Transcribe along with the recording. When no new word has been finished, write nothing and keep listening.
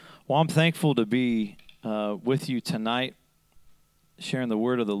Well, I'm thankful to be with you tonight, sharing the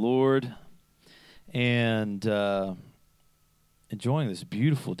word of the Lord and enjoying this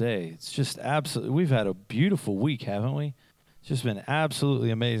beautiful day. It's just absolutely, we've had a beautiful week, haven't we? It's just been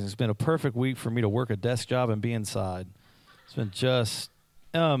absolutely amazing. It's been a perfect week for me to work a desk job and be inside. It's been just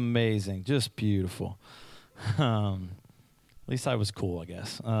amazing, just beautiful. At least I was cool, I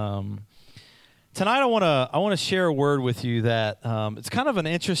guess. Tonight I want to share a word with you that it's kind of an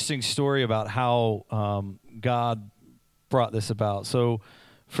interesting story about how God brought this about. So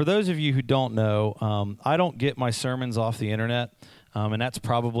for those of you who don't know, I don't get my sermons off the internet, and that's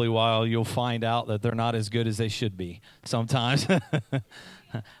probably why you'll find out that they're not as good as they should be sometimes.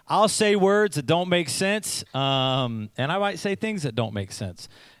 I'll say words that don't make sense, and I might say things that don't make sense.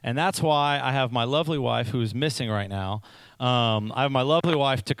 And that's why I have my lovely wife, who is missing right now. I have my lovely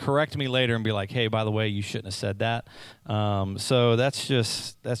wife to correct me later and be like, hey, by the way, you shouldn't have said that. So that's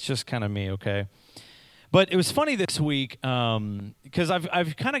just kind of me, okay? But it was funny this week because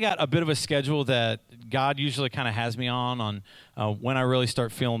I've kind of got a bit of a schedule that God usually kind of has me on when I really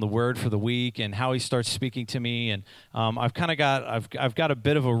start feeling the word for the week and how He starts speaking to me. And I've got a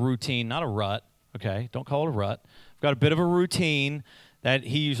bit of a routine, not a rut, okay? Don't call it a rut. I've got a bit of a routine that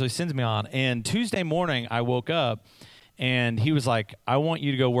He usually sends me on. And Tuesday morning I woke up and He was like, I want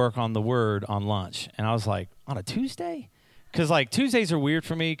you to go work on the word on lunch. And I was like, on a Tuesday? Because, like, Tuesdays are weird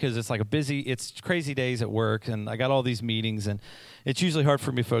for me because it's like it's crazy days at work, and I got all these meetings, and it's usually hard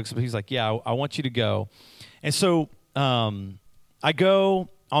for me, folks. But He's like, yeah, I want you to go. And so I go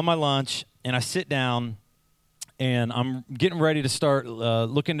on my lunch, and I sit down, and I'm getting ready to start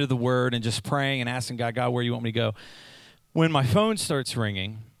looking into the Word and just praying and asking God, where you want me to go, when my phone starts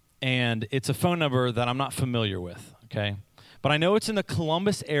ringing, and it's a phone number that I'm not familiar with, okay? But I know it's in the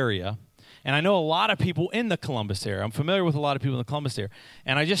Columbus area. And I know a lot of people in the Columbus area. I'm familiar with a lot of people in the Columbus area.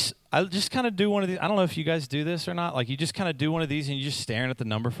 And I just kind of do one of these. I don't know if you guys do this or not. Like, you just kind of do one of these and you're just staring at the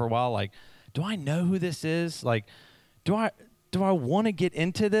number for a while. Like, do I know who this is? Like, do I want to get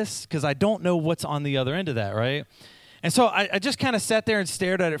into this? Because I don't know what's on the other end of that, right? And so I just kind of sat there and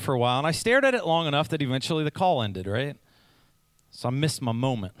stared at it for a while. And I stared at it long enough that eventually the call ended, right? So I missed my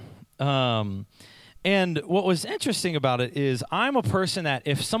moment. And what was interesting about it is I'm a person that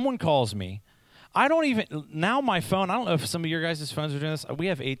if someone calls me, I don't even, now my phone, I don't know if some of your guys' phones are doing this. We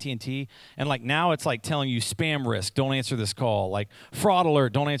have AT&T, and like now it's like telling you spam risk, don't answer this call. Like fraud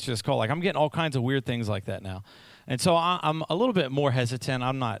alert, don't answer this call. Like I'm getting all kinds of weird things like that now. And so I'm a little bit more hesitant.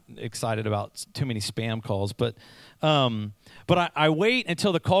 I'm not excited about too many spam calls, but I wait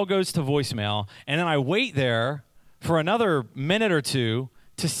until the call goes to voicemail, and then I wait there for another minute or two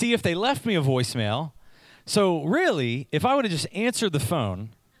to see if they left me a voicemail. So really, if I would have just answered the phone,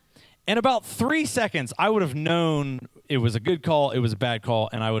 in about 3 seconds, I would have known it was a good call, it was a bad call,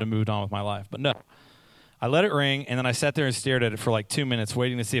 and I would have moved on with my life. But no, I let it ring, and then I sat there and stared at it for like 2 minutes,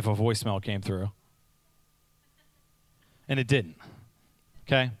 waiting to see if a voicemail came through. And it didn't,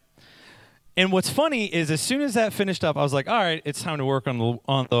 okay? And what's funny is as soon as that finished up, I was like, all right, it's time to work on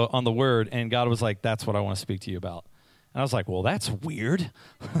the word, and God was like, that's what I want to speak to you about. And I was like, well, that's weird.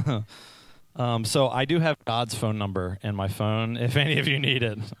 So I do have God's phone number in my phone, if any of you need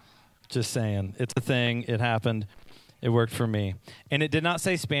it. Just saying. It's a thing. It happened. It worked for me. And it did not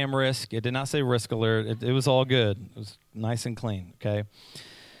say spam risk. It did not say risk alert. It was all good. It was nice and clean, okay?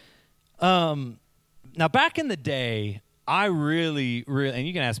 Now, back in the day, I really, and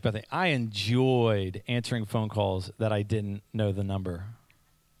you can ask Bethany, I enjoyed answering phone calls that I didn't know the number.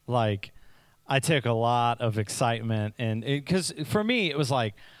 Like, I took a lot of excitement, and because for me, it was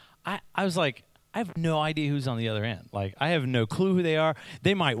like, I was like, I have no idea who's on the other end. Like, I have no clue who they are.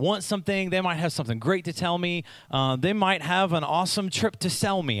 They might want something. They might have something great to tell me. They might have an awesome trip to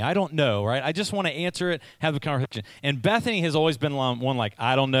sell me. I don't know, right? I just want to answer it, have the conversation. And Bethany has always been one like,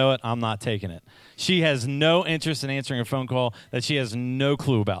 I don't know it. I'm not taking it. She has no interest in answering a phone call that she has no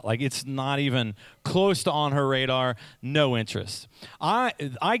clue about. Like, it's not even close to on her radar. No interest.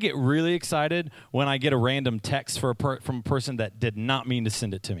 I get really excited when I get a random text from a person that did not mean to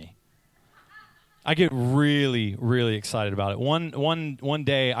send it to me. I get really, really excited about it. One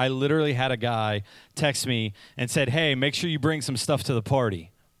day, I literally had a guy text me and said, hey, make sure you bring some stuff to the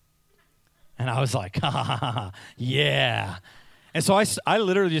party. And I was like, yeah. And so I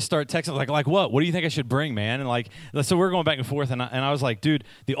literally just start texting, like what? What do you think I should bring, man? And like, so we're going back and forth, and I was like, dude,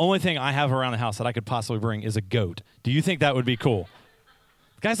 the only thing I have around the house that I could possibly bring is a goat. Do you think that would be cool?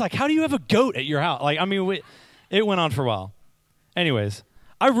 The guy's like, how do you have a goat at your house? Like, I mean, it went on for a while. Anyways.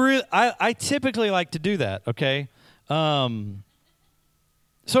 I typically like to do that, okay? So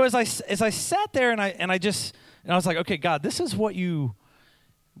as I sat there and I was like, okay, God, this is what you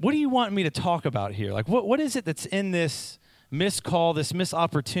what do you want me to talk about here? Like, what is it that's in this missed call, this missed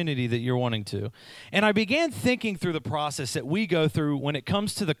opportunity that you're wanting to? And I began thinking through the process that we go through when it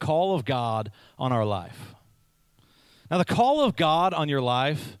comes to the call of God on our life. Now, the call of God on your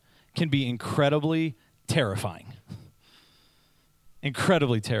life can be incredibly terrifying.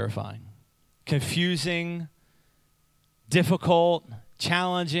 Incredibly terrifying. Confusing, difficult,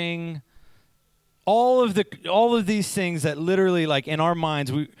 challenging, all of these things that literally, like, in our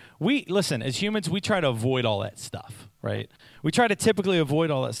minds, we listen, as humans, we try to avoid all that stuff, right? We try to typically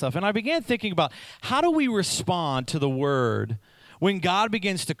avoid all that stuff. And I began thinking about, how do we respond to the word when God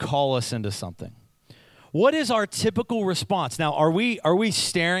begins to call us into something? What is our typical response? Now, are we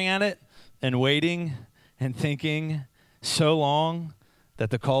staring at it and waiting and thinking so long that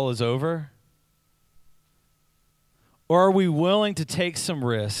the call is over? Or are we willing to take some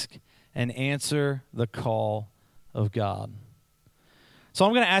risk and answer the call of God? So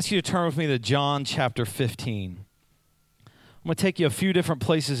I'm going to ask you to turn with me to John chapter 15. I'm going to take you a few different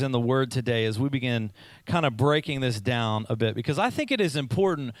places in the Word today as we begin kind of breaking this down a bit, because I think it is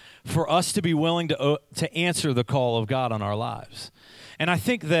important for us to be willing to answer the call of God on our lives. And I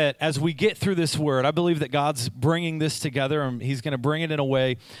think that as we get through this Word, I believe that God's bringing this together, and He's going to bring it in a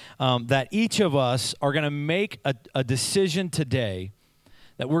way that each of us are going to make a decision today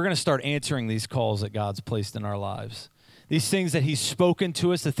that we're going to start answering these calls that God's placed in our lives. These things that He's spoken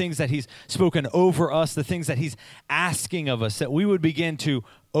to us, the things that He's spoken over us, the things that He's asking of us, that we would begin to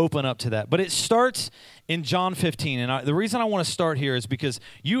open up to that. But it starts in John 15. And the reason I want to start here is because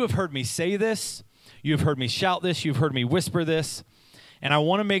you have heard me say this, you've heard me shout this, you've heard me whisper this, and I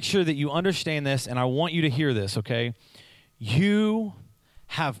want to make sure that you understand this, and I want you to hear this, okay? You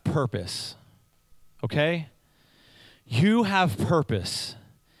have purpose, okay? You have purpose.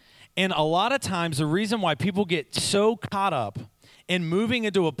 And a lot of times, the reason why people get so caught up in moving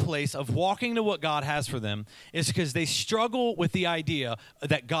into a place of walking to what God has for them is because they struggle with the idea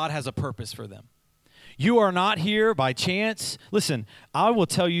that God has a purpose for them. You are not here by chance. Listen, I will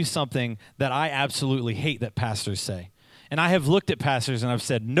tell you something that I absolutely hate that pastors say. And I have looked at pastors and I've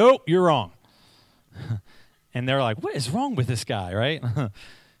said, nope, you're wrong. And they're like, what is wrong with this guy, right?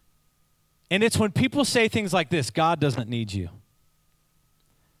 And it's when people say things like this, God doesn't need you.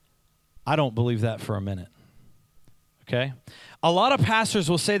 I don't believe that for a minute, okay? A lot of pastors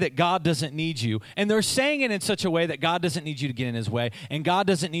will say that God doesn't need you, and they're saying it in such a way that God doesn't need you to get in His way, and God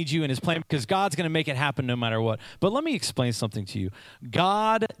doesn't need you in His plan because God's going to make it happen no matter what. But let me explain something to you.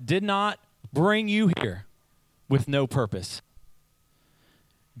 God did not bring you here with no purpose.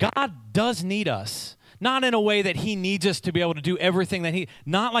 God does need us. Not in a way that He needs us to be able to do everything that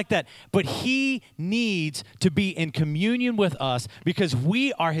not like that, but He needs to be in communion with us because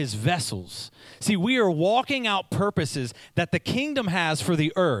we are His vessels. See, we are walking out purposes that the kingdom has for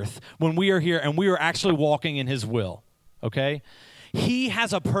the earth when we are here, and we are actually walking in His will, okay? He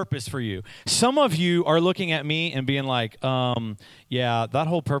has a purpose for you. Some of you are looking at me and being like, yeah, that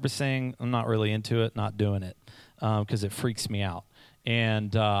whole purpose thing, I'm not really into it, not doing it, because it freaks me out.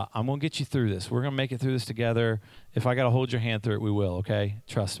 And I'm going to get you through this. We're going to make it through this together. If I got to hold your hand through it, we will, okay?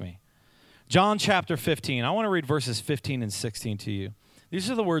 Trust me. John chapter 15. I want to read verses 15 and 16 to you. These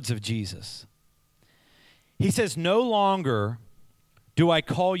are the words of Jesus. He says, no longer do I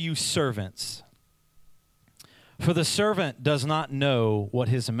call you servants, for the servant does not know what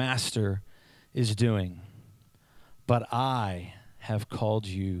his master is doing, but I have called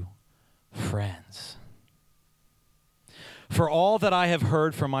you friends. For all that I have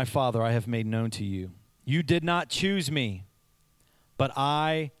heard from my Father, I have made known to you. You did not choose me, but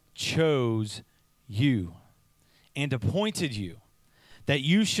I chose you and appointed you that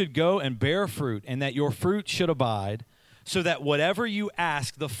you should go and bear fruit and that your fruit should abide, so that whatever you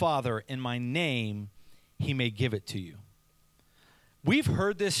ask the Father in my name, He may give it to you. We've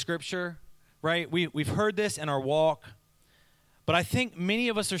heard this scripture, right? We've heard this in our walk, but I think many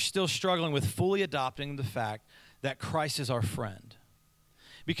of us are still struggling with fully adopting the fact that Christ is our friend.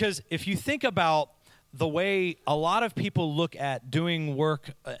 Because if you think about the way a lot of people look at doing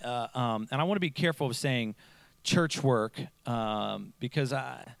work, and I want to be careful of saying church work, because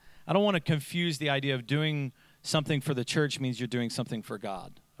I don't want to confuse the idea of doing something for the church means you're doing something for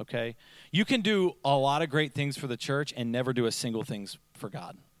God, okay? You can do a lot of great things for the church and never do a single thing for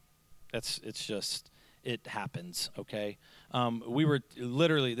God. It happens, okay? We were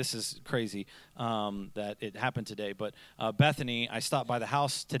literally, this is crazy that it happened today, but Bethany, I stopped by the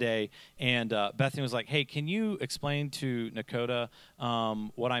house today, and Bethany was like, hey, can you explain to Nakota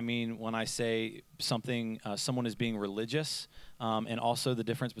what I mean when I say something, someone is being religious, and also the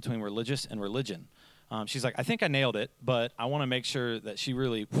difference between religious and religion? She's like, I think I nailed it, but I want to make sure that she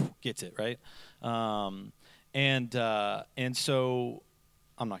really gets it, right? And so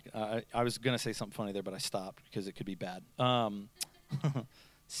I'm not. I was gonna say something funny there, but I stopped because it could be bad.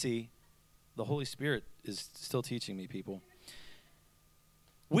 See, the Holy Spirit is still teaching me, people.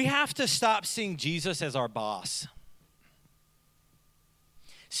 We have to stop seeing Jesus as our boss.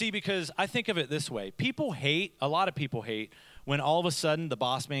 See, because I think of it this way. A lot of people hate when all of a sudden the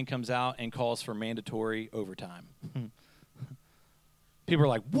boss man comes out and calls for mandatory overtime. People are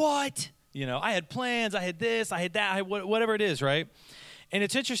like, what? You know, I had plans, I had this, I had that, whatever it is, right? And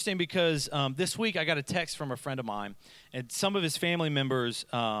it's interesting because this week I got a text from a friend of mine, and some of his family members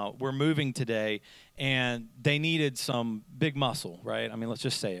were moving today, and they needed some big muscle, right? I mean, let's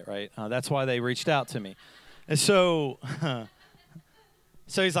just say it, right? That's why they reached out to me. And so...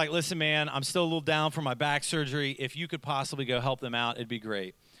 So he's like, listen, man, I'm still a little down from my back surgery. If you could possibly go help them out, it'd be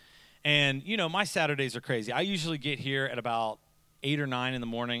great. And, you know, my Saturdays are crazy. I usually get here at about 8 or 9 in the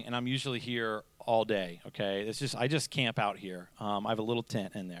morning, and I'm usually here all day, okay? I just camp out here. I have a little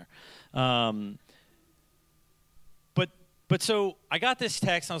tent in there. But so I got this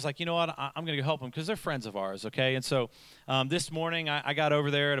text, and I was like, you know what, I'm going to go help them because they're friends of ours, okay? And so this morning I got over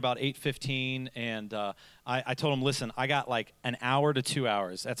there at about 8:15, and I told them, listen, I got like an hour to 2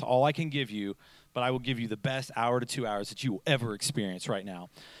 hours. That's all I can give you, but I will give you the best hour to 2 hours that you will ever experience right now.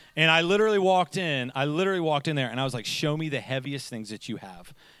 And I literally walked in there, and I was like, show me the heaviest things that you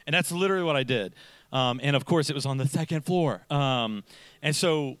have. And that's literally what I did. And, of course, it was on the second floor. And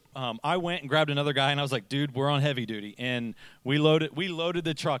so I went and grabbed another guy, and I was like, dude, we're on heavy duty. And we loaded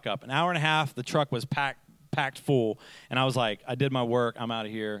the truck up. An hour and a half, the truck was packed full. And I was like, I did my work. I'm out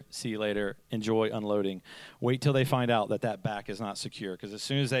of here. See you later. Enjoy unloading. Wait till they find out that back is not secure, because as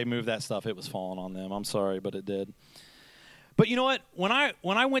soon as they moved that stuff, it was falling on them. I'm sorry, but it did. But you know what? When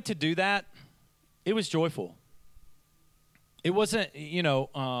I went to do that, it was joyful. It wasn't, you know,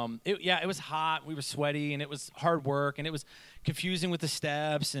 it was hot. We were sweaty, and it was hard work, and it was confusing with the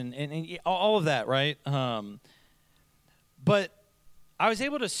steps and all of that, right? But I was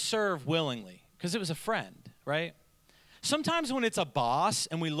able to serve willingly because it was a friend, right? Sometimes when it's a boss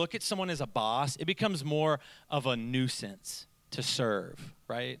and we look at someone as a boss, it becomes more of a nuisance to serve,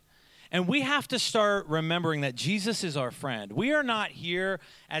 right? And we have to start remembering that Jesus is our friend. We are not here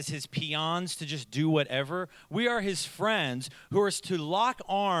as his peons to just do whatever. We are his friends who are to lock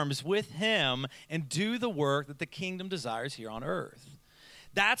arms with him and do the work that the kingdom desires here on earth.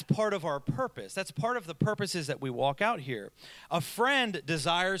 That's part of our purpose. That's part of the purposes that we walk out here. A friend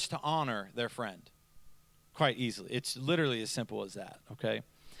desires to honor their friend quite easily. It's literally as simple as that, okay?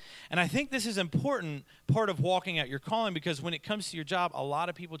 And I think this is an important part of walking out your calling, because when it comes to your job, a lot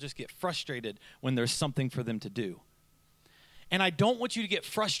of people just get frustrated when there's something for them to do. And I don't want you to get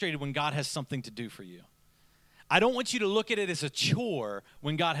frustrated when God has something to do for you. I don't want you to look at it as a chore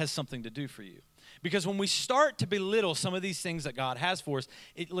when God has something to do for you. Because when we start to belittle some of these things that God has for us,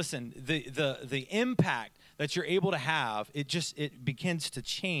 the impact that you're able to have, it begins to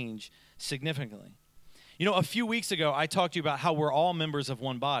change significantly. You know, a few weeks ago, I talked to you about how we're all members of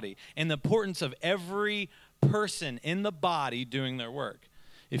one body and the importance of every person in the body doing their work.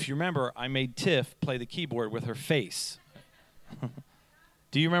 If you remember, I made Tiff play the keyboard with her face.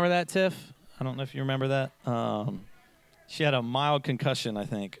 Do you remember that, Tiff? I don't know if you remember that. She had a mild concussion, I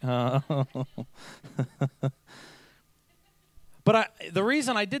think. But the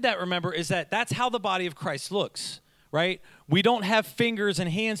reason I did that, remember, is that's how the body of Christ looks. Right? We don't have fingers and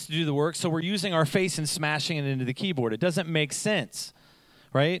hands to do the work, so we're using our face and smashing it into the keyboard. It doesn't make sense,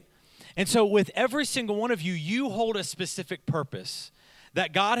 right? And so with every single one of you, you hold a specific purpose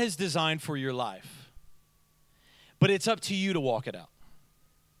that God has designed for your life. But it's up to you to walk it out.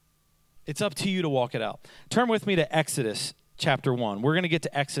 It's up to you to walk it out. Turn with me to Exodus chapter 1. We're going to get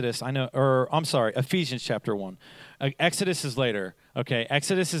to Ephesians chapter 1. Exodus is later, okay?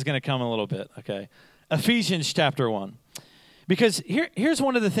 Exodus is going to come a little bit, okay? Ephesians chapter 1. Because here's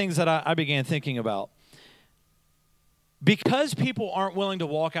one of the things that I began thinking about. Because people aren't willing to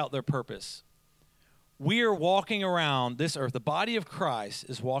walk out their purpose, we are walking around this earth. The body of Christ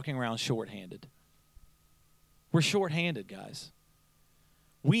is walking around shorthanded. We're shorthanded, guys.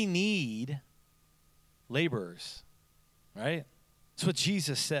 We need laborers, right? That's what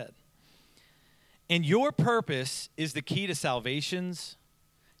Jesus said. And your purpose is the key to salvations,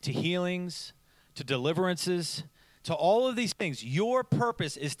 to healings, to deliverances, to all of these things. Your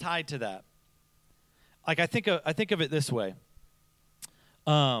purpose is tied to that. Like I think of it this way.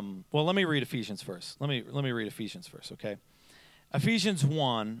 Well, let me read Ephesians first. Let me read Ephesians first, okay? Ephesians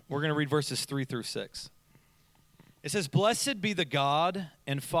 1, we're going to read verses 3 through 6. It says, "Blessed be the God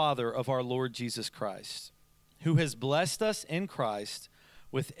and Father of our Lord Jesus Christ, who has blessed us in Christ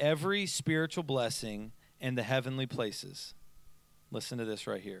with every spiritual blessing in the heavenly places." Listen to this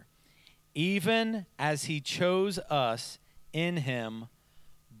right here. "Even as he chose us in him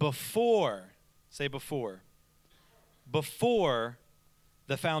before," say before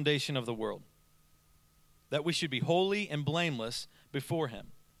the foundation of the world, that we should be holy and blameless before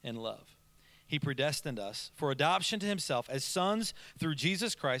him in love. He predestined us for adoption to himself as sons through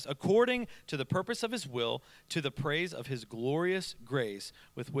Jesus Christ, according to the purpose of his will, to the praise of his glorious grace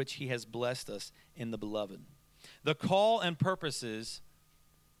with which he has blessed us in the beloved. The call and purposes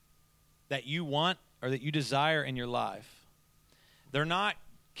that you want or that you desire in your life, they're not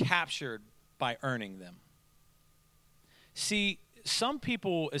captured by earning them. See, some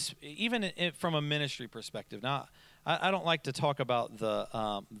people, even from a ministry perspective, now I don't like to talk about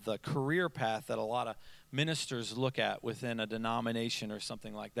the career path that a lot of ministers look at within a denomination or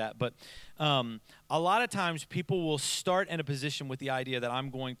something like that. But a lot of times people will start in a position with the idea that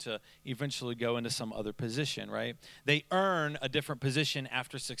I'm going to eventually go into some other position, right? They earn a different position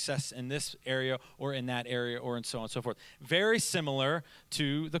after success in this area or in that area or and so on and so forth. Very similar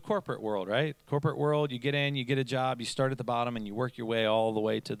to the corporate world, right? Corporate world, you get in, you get a job, you start at the bottom and you work your way all the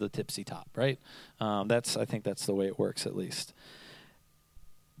way to the tipsy top, right? I think that's the way it works at least.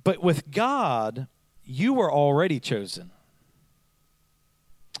 But with God, you were already chosen.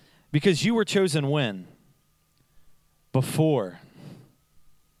 Because you were chosen when? Before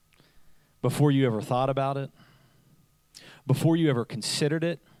you ever thought about it. Before you ever considered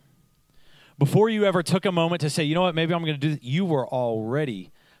it. Before you ever took a moment to say, you know what, maybe I'm going to do this. You were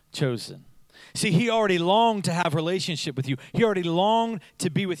already chosen. See, he already longed to have relationship with you. He already longed to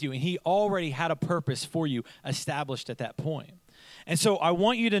be with you. And he already had a purpose for you established at that point. And so I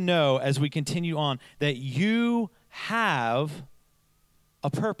want you to know as we continue on that you have a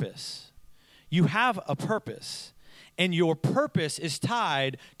purpose. You have a purpose. And your purpose is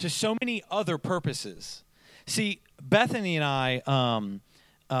tied to so many other purposes. See, Bethany and I,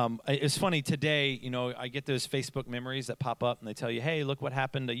 it's funny today, I get those Facebook memories that pop up and they tell you, hey, look what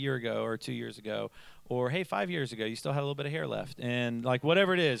happened a year ago or 2 years ago. Or, hey, 5 years ago, you still had a little bit of hair left. And like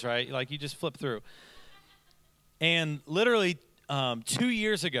whatever it is, right? Like you just flip through. And literally 2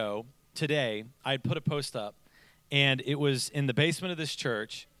 years ago today, I had put a post up, and it was in the basement of this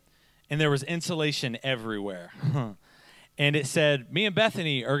church, and there was insulation everywhere. And it said, me and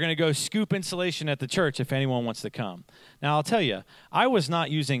Bethany are going to go scoop insulation at the church if anyone wants to come. Now, I'll tell you, I was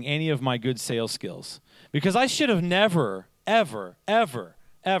not using any of my good sales skills because I should have never, ever, ever,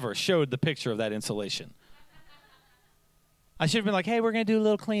 ever showed the picture of that insulation. I should have been like, hey, we're going to do a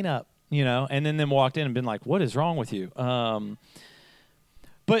little cleanup. And then walked in and been like, what is wrong with you?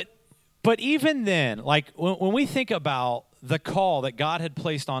 But even then, like when we think about the call that God had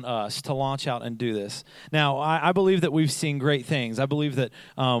placed on us to launch out and do this. Now, I believe that we've seen great things. I believe that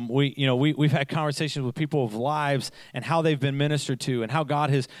we've had conversations with people of lives and how they've been ministered to and how God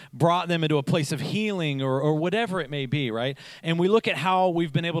has brought them into a place of healing or whatever it may be, right? And we look at how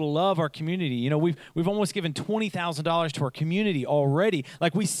we've been able to love our community. We've almost given $20,000 to our community already.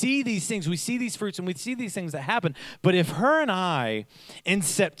 Like we see these things, we see these fruits, and we see these things that happen. But if her and I, in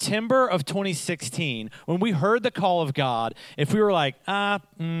September of 2016, when we heard the call of God, if we were like, nah,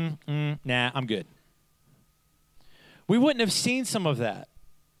 I'm good, we wouldn't have seen some of that.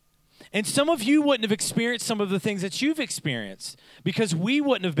 And some of you wouldn't have experienced some of the things that you've experienced because we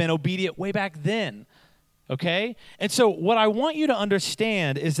wouldn't have been obedient way back then, okay? And so what I want you to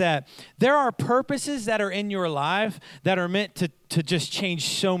understand is that there are purposes that are in your life that are meant to just change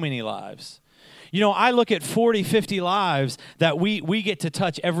so many lives. I look at 40, 50 lives that we get to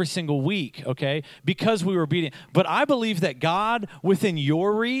touch every single week, okay, because we were obedient. But I believe that God, within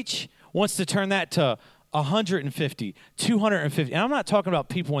your reach, wants to turn that to 150, 250. And I'm not talking about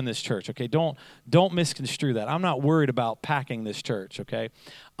people in this church, okay? Don't misconstrue that. I'm not worried about packing this church, okay?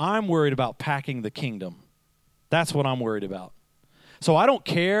 I'm worried about packing the kingdom. That's what I'm worried about. So I don't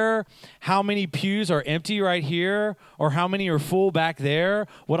care how many pews are empty right here or how many are full back there.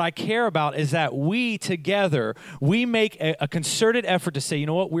 What I care about is that we together, we make a concerted effort to say, you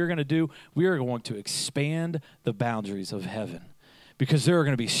know what we're going to do? We are going to expand the boundaries of heaven because there are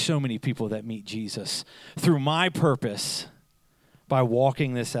going to be so many people that meet Jesus through my purpose by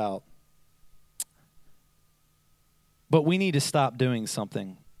walking this out. But we need to stop doing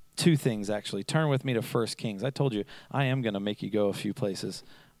something. Two things, actually. Turn with me to 1 Kings. I told you, I am going to make you go a few places.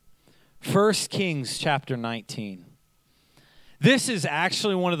 1 Kings chapter 19. This is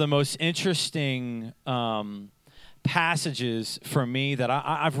actually one of the most interesting passages for me that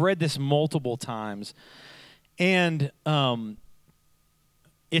I've read this multiple times. And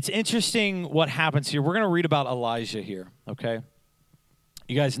it's interesting what happens here. We're going to read about Elijah here, okay?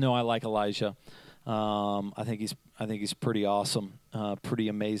 You guys know I like Elijah. I think he's pretty awesome, pretty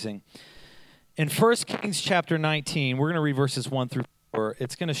amazing. In 1 Kings chapter 19, we're going to read verses 1 through 4.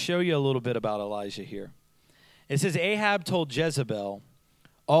 It's going to show you a little bit about Elijah here. It says, Ahab told Jezebel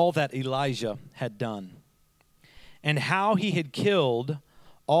all that Elijah had done, and how he had killed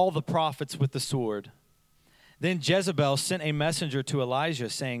all the prophets with the sword. Then Jezebel sent a messenger to Elijah,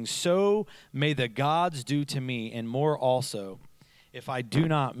 saying, So may the gods do to me, and more also, if I do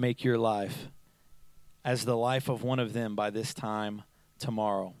not make your life as the life of one of them by this time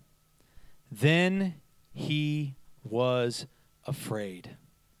tomorrow. Then he was afraid.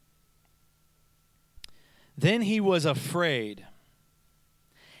 Then he was afraid.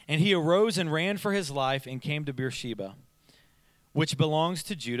 And he arose and ran for his life and came to Beersheba, which belongs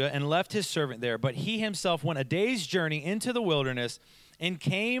to Judah, and left his servant there. But he himself went a day's journey into the wilderness and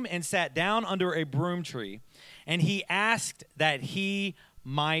came and sat down under a broom tree. And he asked that he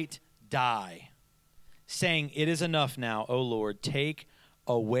might die, saying, It is enough now, O Lord, take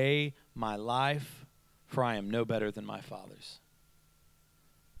away my life, for I am no better than my fathers.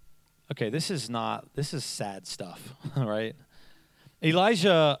 Okay, this is sad stuff, right?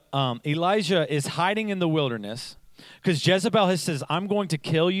 Elijah is hiding in the wilderness because Jezebel has says, I'm going to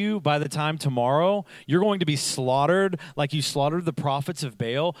kill you by the time tomorrow. You're going to be slaughtered like you slaughtered the prophets of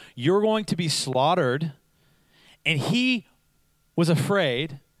Baal. You're going to be slaughtered. And he was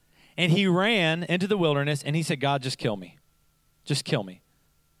afraid, and he ran into the wilderness, and he said, God, just kill me. Just kill me.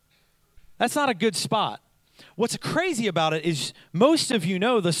 That's not a good spot. What's crazy about it is most of you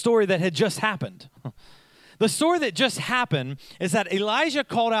know the story that had just happened. The story that just happened is that Elijah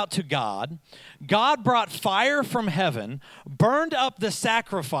called out to God. God brought fire from heaven, burned up the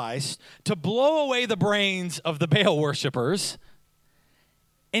sacrifice to blow away the brains of the Baal worshipers.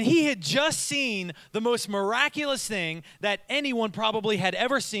 And he had just seen the most miraculous thing that anyone probably had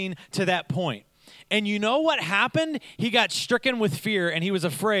ever seen to that point. And you know what happened? He got stricken with fear, and he was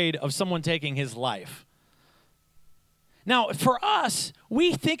afraid of someone taking his life. Now, for us,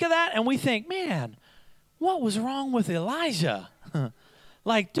 we think of that, and we think, man, what was wrong with Elijah?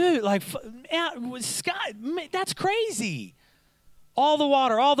 Like, dude, Scott, that's crazy. All the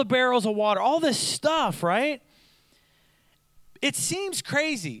water, all the barrels of water, all this stuff, right? It seems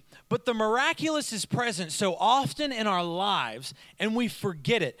crazy, but the miraculous is present so often in our lives, and we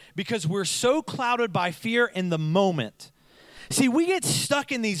forget it because we're so clouded by fear in the moment. See, we get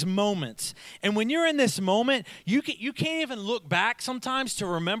stuck in these moments, and when you're in this moment, you can't even look back sometimes to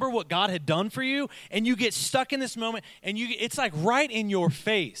remember what God had done for you, and you get stuck in this moment, and it's like right in your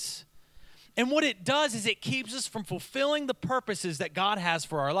face. And what it does is it keeps us from fulfilling the purposes that God has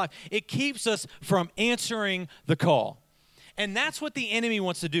for our life. It keeps us from answering the call. And that's what the enemy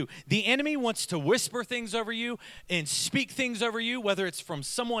wants to do. The enemy wants to whisper things over you and speak things over you, whether it's from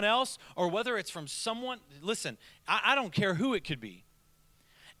someone else or whether it's from someone. Listen, I don't care who it could be.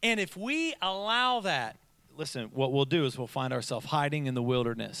 And if we allow that, listen, what we'll do is we'll find ourselves hiding in the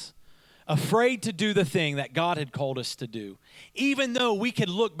wilderness, afraid to do the thing that God had called us to do, even though we could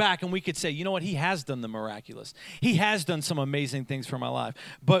look back and we could say, you know what, he has done the miraculous. He has done some amazing things for my life.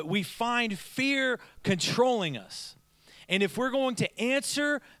 But we find fear controlling us. And if we're going to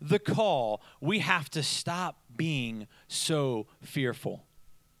answer the call, we have to stop being so fearful.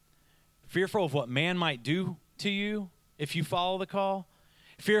 Fearful of what man might do to you if you follow the call.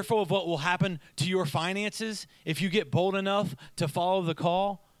 Fearful of what will happen to your finances if you get bold enough to follow the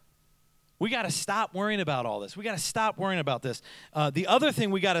call. We got to stop worrying about all this. We got to stop worrying about this. The other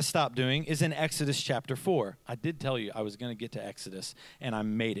thing we got to stop doing is in Exodus chapter 4. I did tell you I was going to get to Exodus, and I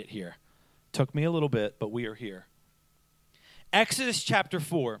made it here. Took me a little bit, but we are here. Exodus chapter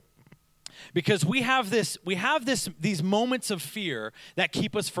 4, because we have these moments of fear that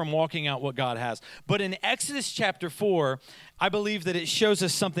keep us from walking out what God has. But in Exodus chapter 4, I believe that it shows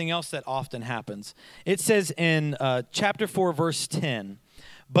us something else that often happens. It says in chapter 4, verse 10,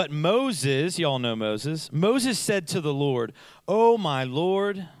 but Moses, y'all know Moses said to the Lord, "Oh, my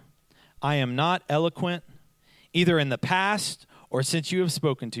Lord, I am not eloquent, either in the past or since you have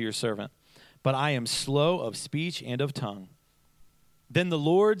spoken to your servant, but I am slow of speech and of tongue." Then the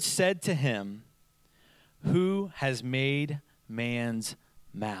Lord said to him, "Who has made man's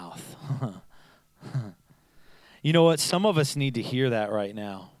mouth?" You know what? Some of us need to hear that right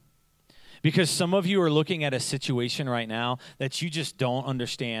now. Because some of you are looking at a situation right now that you just don't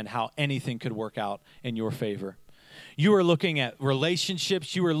understand how anything could work out in your favor. You are looking at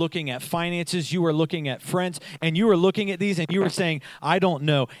relationships. You are looking at finances. You are looking at friends. And you are looking at these and you are saying, I don't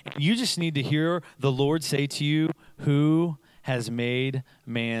know. You just need to hear the Lord say to you, who has made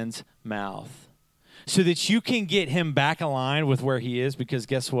man's mouth? So that you can get him back aligned with where he is, because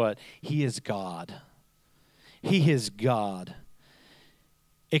guess what? He is God. He is God.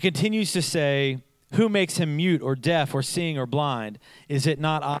 It continues to say, who makes him mute or deaf or seeing or blind? Is it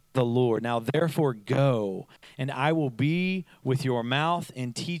not I, the Lord? Now therefore go, and I will be with your mouth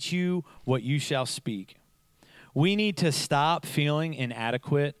and teach you what you shall speak. We need to stop feeling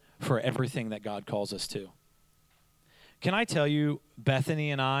inadequate for everything that God calls us to. Can I tell you,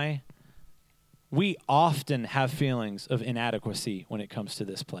 Bethany and I, we often have feelings of inadequacy when it comes to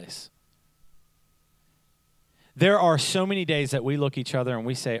this place. There are so many days that we look each other and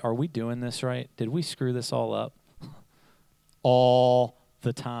we say, are we doing this right? Did we screw this all up? All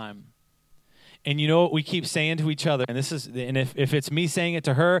the time. And you know what we keep saying to each other? And if it's me saying it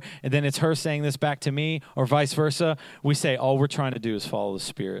to her, and then it's her saying this back to me, or vice versa, we say, all we're trying to do is follow the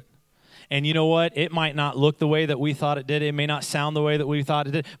Spirit. And you know what? It might not look the way that we thought it did. It may not sound the way that we thought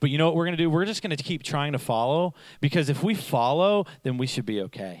it did. But you know what we're going to do? We're just going to keep trying to follow, because if we follow, then we should be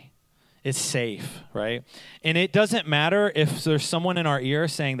okay. It's safe, right? And it doesn't matter if there's someone in our ear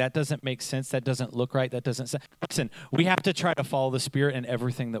saying that doesn't make sense, that doesn't look right, that doesn't sound. Listen, we have to try to follow the Spirit in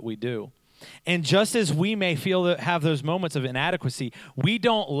everything that we do. And just as we may have those moments of inadequacy, we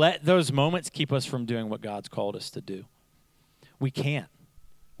don't let those moments keep us from doing what God's called us to do. We can't.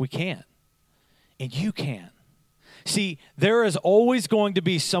 We can't. And you can. See, there is always going to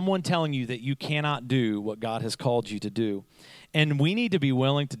be someone telling you that you cannot do what God has called you to do. And we need to be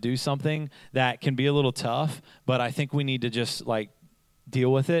willing to do something that can be a little tough, but I think we need to just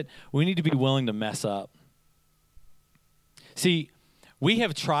deal with it. We need to be willing to mess up. See, we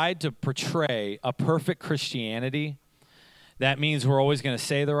have tried to portray a perfect Christianity. That means we're always going to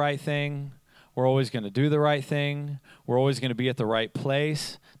say the right thing. We're always going to do the right thing. We're always going to be at the right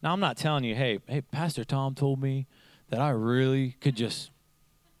place. Now, I'm not telling you, hey, Pastor Tom told me that I really could just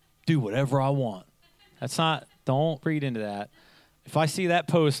do whatever I want. Don't read into that. If I see that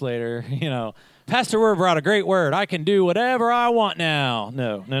post later, Pastor Word brought a great word. I can do whatever I want now.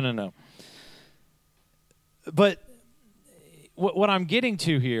 No. But what I'm getting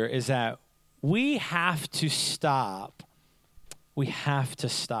to here is that we have to stop. We have to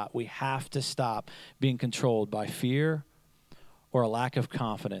stop. We have to stop being controlled by fear or a lack of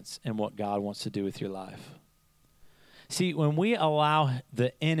confidence in what God wants to do with your life. See, when we allow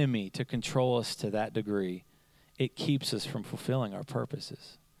the enemy to control us to that degree, it keeps us from fulfilling our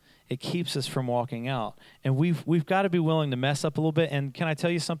purposes. It keeps us from walking out. And we've got to be willing to mess up a little bit. And can I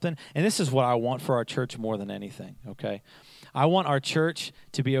tell you something? And this is what I want for our church more than anything, okay? I want our church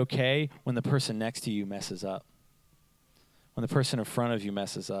to be okay when the person next to you messes up, when the person in front of you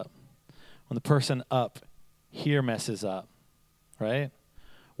messes up, when the person up here messes up, right?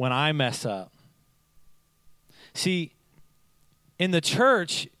 When I mess up. See, in the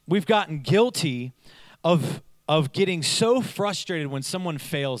church, we've gotten guilty of getting so frustrated when someone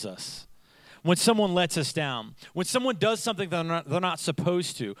fails us, when someone lets us down, when someone does something that they're not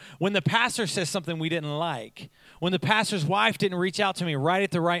supposed to, when the pastor says something we didn't like, when the pastor's wife didn't reach out to me right at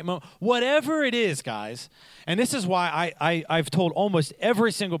the right moment, whatever it is, guys. And this is why I've told almost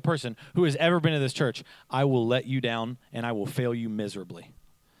every single person who has ever been to this church, I will let you down and I will fail you miserably.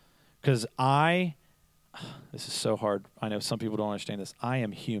 Because this is so hard. I know some people don't understand this. I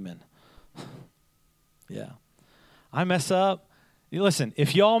am human. Yeah. I mess up. Listen,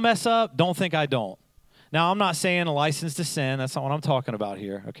 if y'all mess up, don't think I don't. Now, I'm not saying a license to sin. That's not what I'm talking about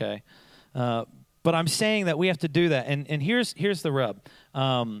here, okay? But I'm saying that we have to do that. And here's the rub.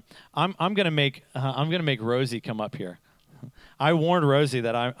 I'm gonna make Rosie come up here. I warned Rosie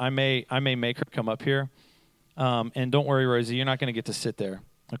that I may make her come up here. And don't worry, Rosie, you're not gonna get to sit there,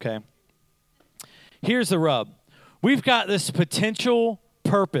 okay? Here's the rub. We've got this potential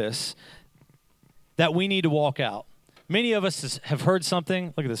purpose that we need to walk out. Many of us have heard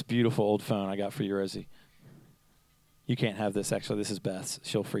something. Look at this beautiful old phone I got for you, Rosie. You can't have this, actually. This is Beth's.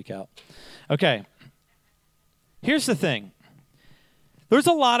 She'll freak out. Okay. Here's the thing. There's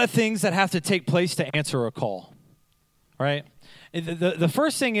a lot of things that have to take place to answer a call, right? The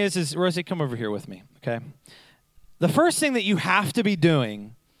first thing is, Rosie, come over here with me, okay? The first thing that you have to be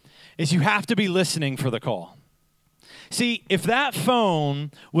doing is you have to be listening for the call. See, if that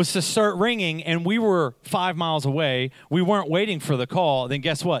phone was to start ringing and we were 5 miles away, we weren't waiting for the call, then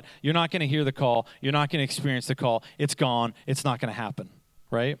guess what? You're not going to hear the call. You're not going to experience the call. It's gone. It's not going to happen,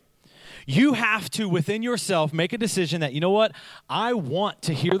 right? You have to, within yourself, make a decision that, you know what? I want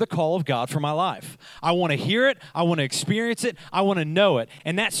to hear the call of God for my life. I want to hear it. I want to experience it. I want to know it.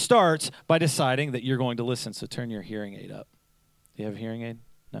 And that starts by deciding that you're going to listen. So turn your hearing aid up. Do you have a hearing aid?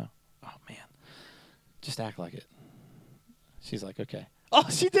 No? Oh, man. Just act like it. She's like, okay. Oh,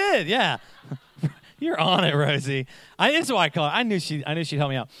 she did. Yeah. You're on it, Rosie. That's why I call it. I knew she'd help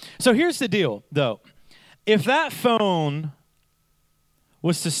me out. So here's the deal, though. If that phone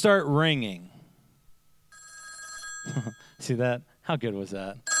was to start ringing. See that? How good was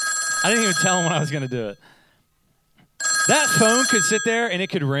that? I didn't even tell him when I was going to do it. That phone could sit there and it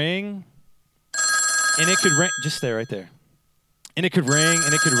could ring. And it could ring. Just stay right there. And it could ring,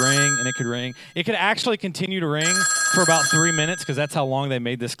 and it could ring, and it could ring. It could actually continue to ring for about 3 minutes because that's how long they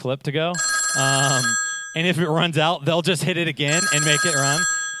made this clip to go. And if it runs out, they'll just hit it again and make it run.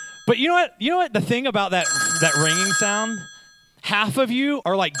 But you know what? You know what? The thing about that ringing sound, half of you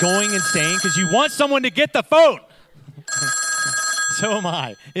are like going insane because you want someone to get the phone. So am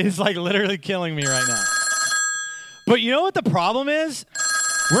I. It is like literally killing me right now. But you know what the problem is?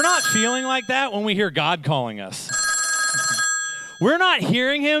 We're not feeling like that when we hear God calling us. We're not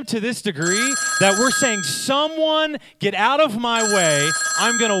hearing him to this degree that we're saying, someone get out of my way.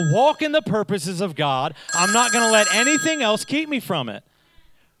 I'm going to walk in the purposes of God. I'm not going to let anything else keep me from it.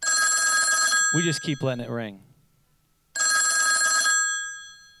 We just keep letting it ring.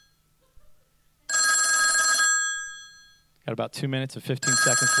 Got about 2 minutes and 15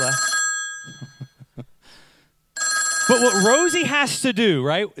 seconds left. But what Rosie has to do,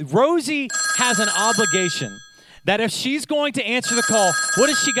 right? Rosie has an obligation that if she's going to answer the call, what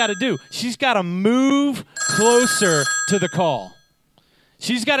does she got to do? She's got to move closer to the call.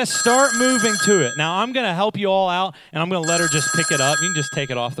 She's got to start moving to it. Now, I'm going to help you all out, and I'm going to let her just pick it up. You can just take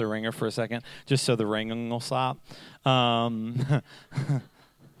it off the ringer for a second, just so the ringing will stop. I'm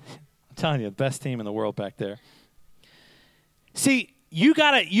telling you, the best team in the world back there. See, you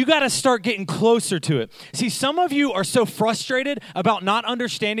gotta start getting closer to it. See, some of you are so frustrated about not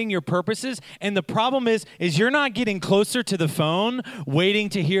understanding your purposes, and the problem is you're not getting closer to the phone, waiting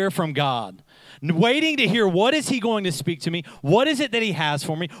to hear from God. Waiting to hear, what is he going to speak to me? What is it that he has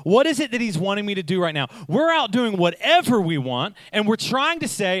for me? What is it that he's wanting me to do right now? We're out doing whatever we want, and we're trying to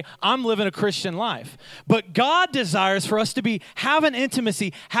say, I'm living a Christian life. But God desires for us to have an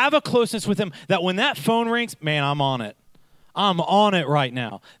intimacy, have a closeness with him, that when that phone rings, man, I'm on it. I'm on it right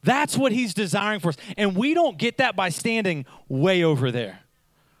now. That's what he's desiring for us. And we don't get that by standing way over there.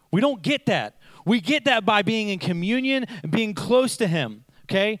 We don't get that. We get that by being in communion and being close to him,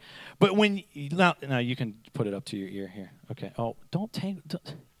 okay? But now you can put it up to your ear here. Okay. Oh, don't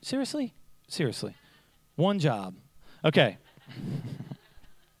seriously? Seriously. One job. Okay.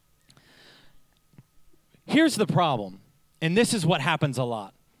 Here's the problem, and this is what happens a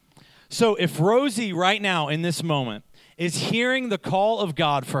lot. So if Rosie right now in this moment is hearing the call of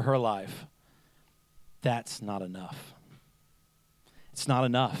God for her life, that's not enough. It's not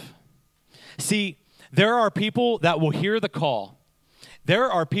enough. See, there are people that will hear the call.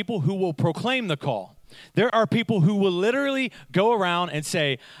 There are people who will proclaim the call. There are people who will literally go around and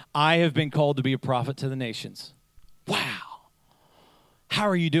say, I have been called to be a prophet to the nations. Wow. How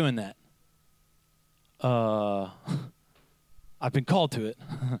are you doing that? I've been called to it.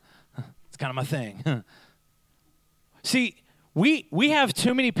 It's kind of my thing. See, we have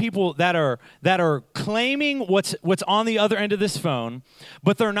too many people that are claiming what's on the other end of this phone,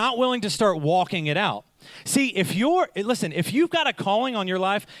 but they're not willing to start walking it out. See, if you've got a calling on your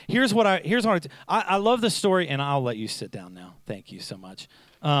life, here's what I love the story, and I'll let you sit down now. Thank you so much.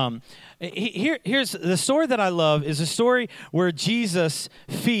 Here's the story that I love is a story where Jesus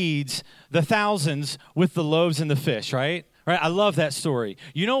feeds the thousands with the loaves and the fish, right? Right, I love that story.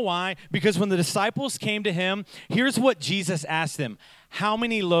 You know why? Because when the disciples came to him, here's what Jesus asked them. How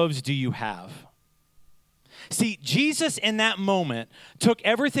many loaves do you have? See, Jesus in that moment took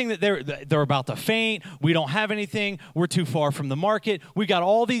everything that they're about to faint. We don't have anything. We're too far from the market. We got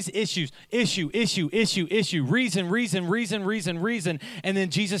all these issues. Issue, reason. And then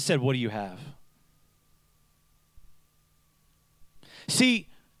Jesus said, what do you have? See,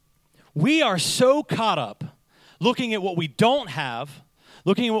 we are so caught up looking at what we don't have,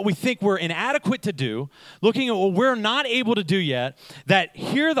 looking at what we think we're inadequate to do, looking at what we're not able to do yet, that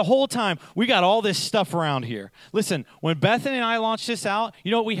here the whole time, we got all this stuff around here. Listen, when Bethany and I launched this out, you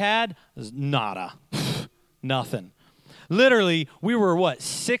know what we had? Nada. Nothing. Literally, we were,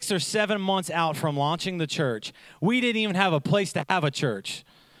 6 or 7 months out from launching the church. We didn't even have a place to have a church.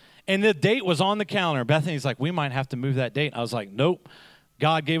 And the date was on the calendar. Bethany's like, we might have to move that date. I was like, nope.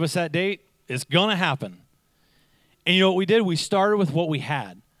 God gave us that date. It's going to happen. And you know what we did? We started with what we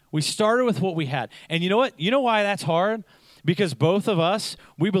had. We started with what we had. And you know what? You know why that's hard? Because both of us,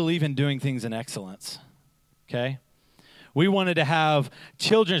 we believe in doing things in excellence, okay? We wanted to have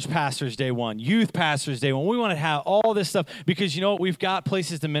children's pastors day one, youth pastors day one. We want to have all this stuff because you know what? We've got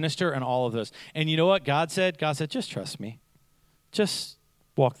places to minister and all of those. And you know what God said? God said, just trust me. Just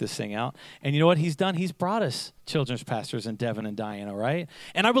walk this thing out. And you know what he's done? He's brought us children's pastors in Devon and Diana, right?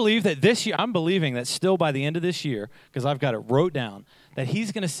 And I believe that this year, I'm believing that still by the end of this year, because I've got it wrote down, that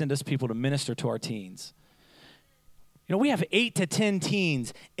he's going to send us people to minister to our teens. You know, we have 8 to 10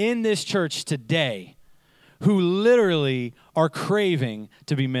 teens in this church today who literally are craving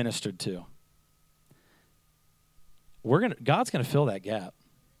to be ministered to. God's going to fill that gap.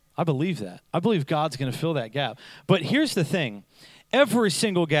 I believe that. I believe God's going to fill that gap. But here's the thing. Every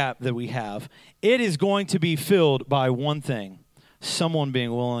single gap that we have, it is going to be filled by one thing, someone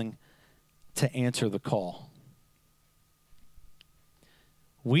being willing to answer the call.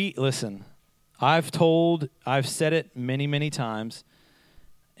 Listen, I've said it many, many times,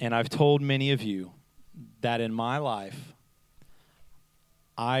 and I've told many of you that in my life,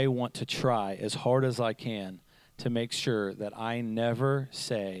 I want to try as hard as I can to make sure that I never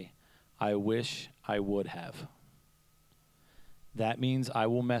say, I wish I would have. That means I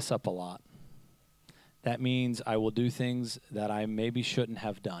will mess up a lot. That means I will do things that I maybe shouldn't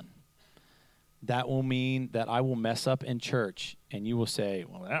have done. That will mean that I will mess up in church, and you will say,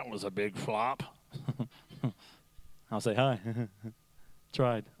 well, that was a big flop. I'll say, hi.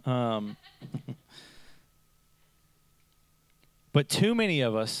 Tried. But too many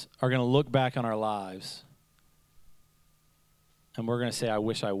of us are going to look back on our lives, and we're going to say, I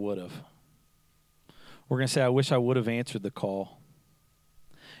wish I would have. We're going to say, I wish I would have answered the call.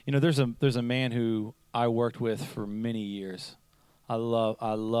 You know, there's a man who I worked with for many years. I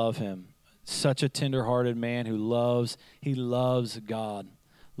love him. Such a tender-hearted man who loves God.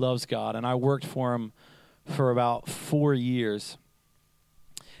 Loves God. And I worked for him for about 4 years.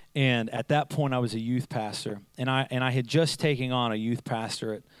 And at that point, I was a youth pastor. And I had just taken on a youth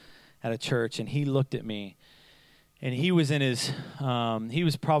pastorate at a church. And he looked at me. And he was in his, he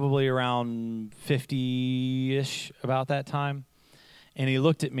was probably around 50-ish about that time. And he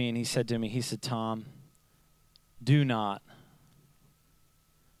looked at me and he said to me, he said, Tom, do not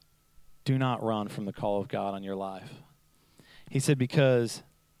run from the call of God on your life. He said, because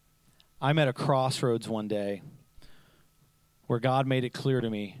I'm at a crossroads one day where God made it clear to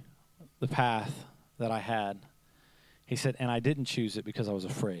me the path that I had. He said, and I didn't choose it because I was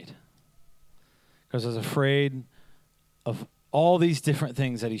afraid. Because I was afraid of all these different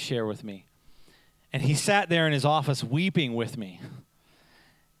things that he shared with me. And he sat there in his office weeping with me.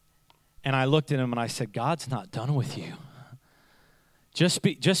 And I looked at him and I said, God's not done with you. Just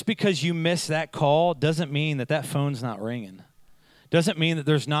because you miss that call doesn't mean that phone's not ringing. Doesn't mean that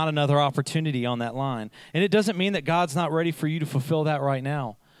there's not another opportunity on that line. And it doesn't mean that God's not ready for you to fulfill that right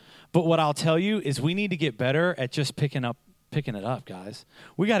now. But what I'll tell you is we need to get better at just picking it up, guys.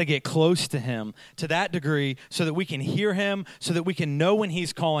 We got to get close to him to that degree so that we can hear him, so that we can know when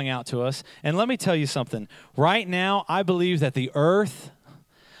he's calling out to us. And let me tell you something. Right now, I believe that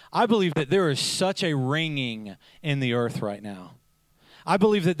there is such a ringing in the earth right now. I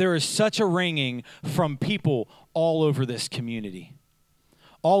believe that there is such a ringing from people all over this community,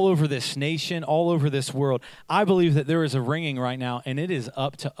 all over this nation, all over this world. I believe that there is a ringing right now, and it is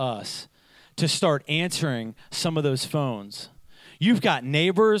up to us to start answering some of those phones. You've got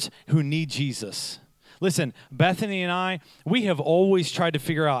neighbors who need Jesus. Listen, Bethany and I, we have always tried to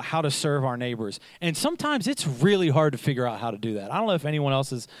figure out how to serve our neighbors. And sometimes it's really hard to figure out how to do that. I don't know if anyone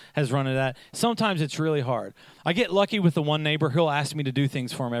else has run into that. Sometimes it's really hard. I get lucky with the one neighbor. He'll ask me to do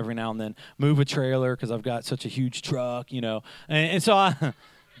things for him every now and then. Move a trailer because I've got such a huge truck, you know. And so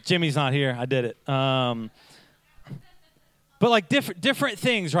Jimmy's not here. I did it. But like different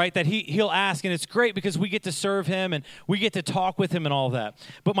things, right, that he'll ask, and it's great because we get to serve him and we get to talk with him and all that.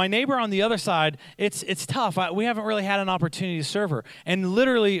 But my neighbor on the other side, it's tough. We haven't really had an opportunity to serve her. And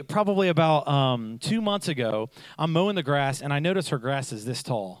literally probably about 2 months ago, I'm mowing the grass, and I notice her grass is this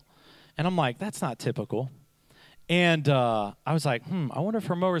tall. And I'm like, that's not typical. And I was like, I wonder if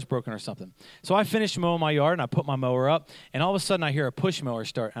her mower's broken or something. So I finished mowing my yard, and I put my mower up, and all of a sudden I hear a push mower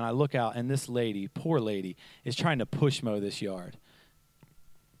start, and I look out, and this lady, poor lady, is trying to push mow this yard.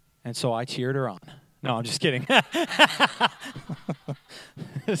 And so I cheered her on. No, I'm just kidding.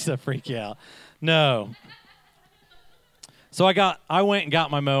 This is to freak you out. No. So I went and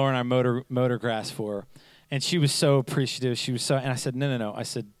got my mower, and I mowed her grass for her. And she was so appreciative. And I said, no. I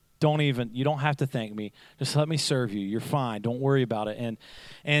said, you don't have to thank me. Just let me serve you. You're fine. Don't worry about it.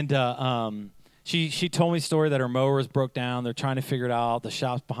 And She told me a story that her mower is broke down. They're trying to figure it out. The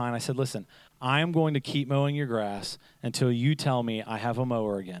shop's behind. I said, listen, I am going to keep mowing your grass until you tell me I have a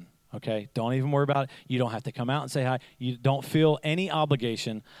mower again, okay? Don't even worry about it. You don't have to come out and say hi. You don't feel any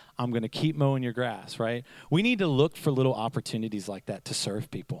obligation. I'm going to keep mowing your grass, right? We need to look for little opportunities like that to serve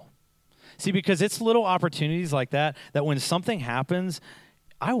people. See, because it's little opportunities like that when something happens,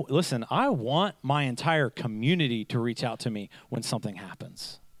 I want my entire community to reach out to me when something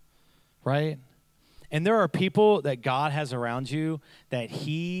happens, right? And there are people that God has around you that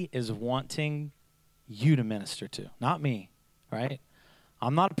he is wanting you to minister to, not me, right?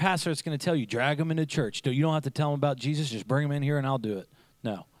 I'm not a pastor that's going to tell you, drag them into church. You don't have to tell them about Jesus. Just bring them in here and I'll do it.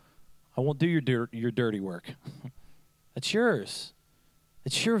 No, I won't do your dirty work. It's yours.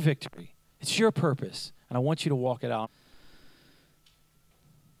 It's your victory. It's your purpose. And I want you to walk it out.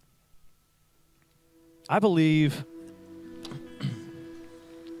 I believe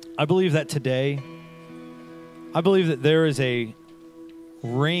that today, I believe that there is a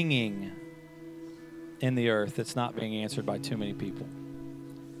ringing in the earth that's not being answered by too many people.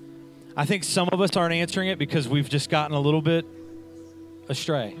 I think some of us aren't answering it because we've just gotten a little bit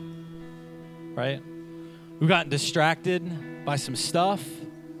astray, right? We've gotten distracted by some stuff.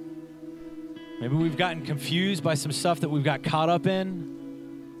 Maybe we've gotten confused by some stuff that we've got caught up in.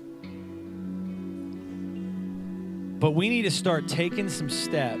 But we need to start taking some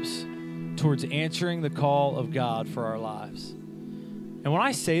steps towards answering the call of God for our lives. And when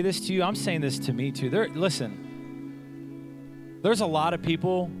I say this to you, I'm saying this to me too. Listen, there's a lot of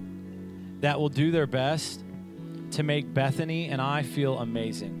people that will do their best to make Bethany and I feel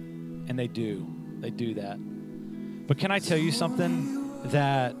amazing. And they do. They do that. But can I tell you something?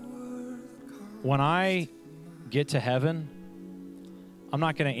 That when I get to heaven, I'm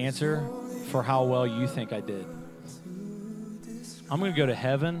not going to answer for how well you think I did. I'm going to go to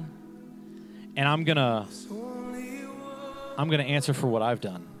heaven, and I'm going to answer for what I've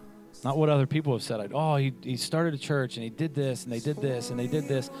done, not what other people have said. He started a church, and he did this, and they did this, and they did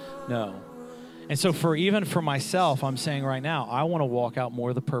this. No. And so even for myself, I'm saying right now, I want to walk out more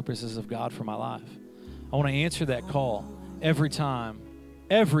of the purposes of God for my life. I want to answer that call every time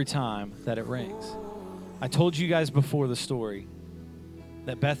that it rings. I told you guys before the story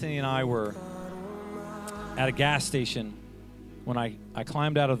that Bethany and I were at a gas station when I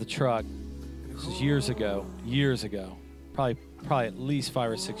climbed out of the truck. This was years ago, probably at least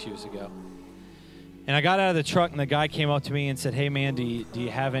 5 or 6 years ago. And I got out of the truck, and the guy came up to me and said, "Hey, man, do you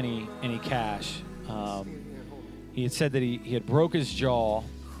have any cash?" He had said that he had broke his jaw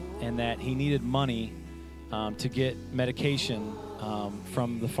and that he needed money to get medication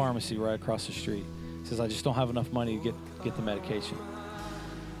from the pharmacy right across the street. He says, "I just don't have enough money to get the medication."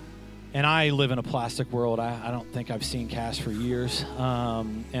 And I live in a plastic world. I don't think I've seen cash for years.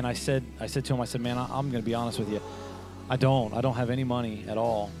 And I said to him, I said, "Man, I'm going to be honest with you. I don't have any money at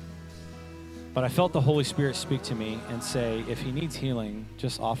all." But I felt the Holy Spirit speak to me and say, if he needs healing,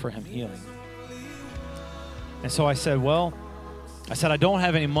 just offer him healing. And so I said, I don't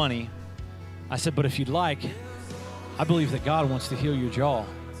have any money. I said, but if you'd like, I believe that God wants to heal your jaw.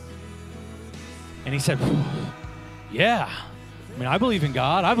 And he said, yeah. I mean, I believe in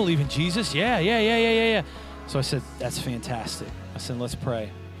God. I believe in Jesus. Yeah. So I said, that's fantastic. I said, let's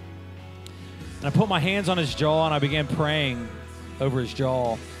pray. And I put my hands on his jaw, and I began praying over his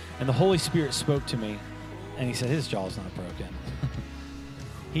jaw. And the Holy Spirit spoke to me, and he said, his jaw's not broken.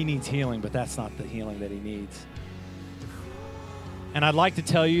 He needs healing, but that's not the healing that he needs. And I'd like to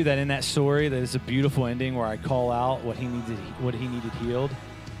tell you that in that story, that is a beautiful ending where I call out what he needed healed,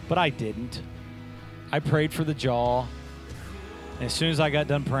 but I didn't. I prayed for the jaw, and as soon as I got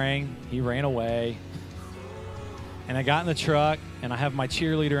done praying, he ran away. And I got in the truck, and I have my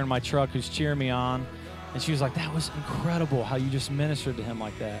cheerleader in my truck who's cheering me on, and she was like, "That was incredible how you just ministered to him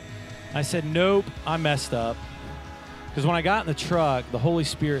like that." And I said, "Nope, I messed up." Because when I got in the truck, the Holy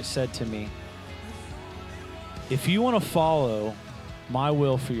Spirit said to me, if you want to follow my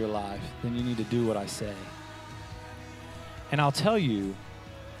will for your life, then you need to do what I say. And I'll tell you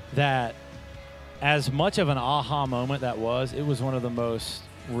that as much of an aha moment that was, it was one of the most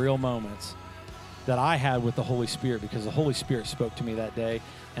real moments that I had with the Holy Spirit, because the Holy Spirit spoke to me that day.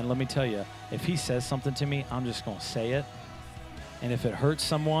 And let me tell you, if he says something to me, I'm just going to say it. And if it hurts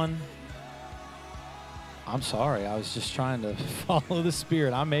someone, I'm sorry. I was just trying to follow the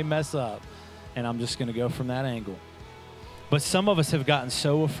Spirit. I may mess up, and I'm just going to go from that angle. But some of us have gotten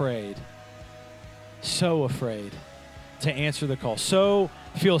so afraid to answer the call,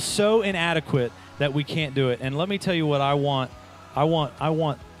 feel so inadequate that we can't do it. And let me tell you what I want. I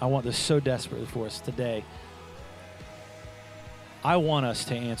want this so desperately for us today. I want us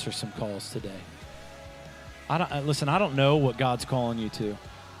to answer some calls today. Listen, I don't know what God's calling you to.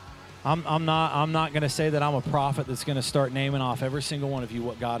 I'm not going to say that I'm a prophet that's going to start naming off every single one of you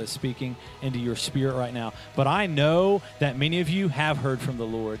what God is speaking into your spirit right now. But I know that many of you have heard from the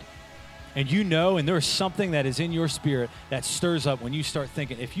Lord. And you know, and there's something that is in your spirit that stirs up when you start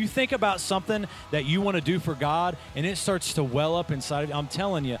thinking. If you think about something that you want to do for God and it starts to well up inside of you, I'm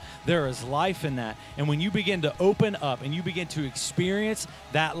telling you, there is life in that. And when you begin to open up and you begin to experience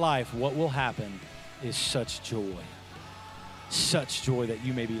that life, what will happen is such joy that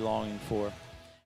you may be longing for.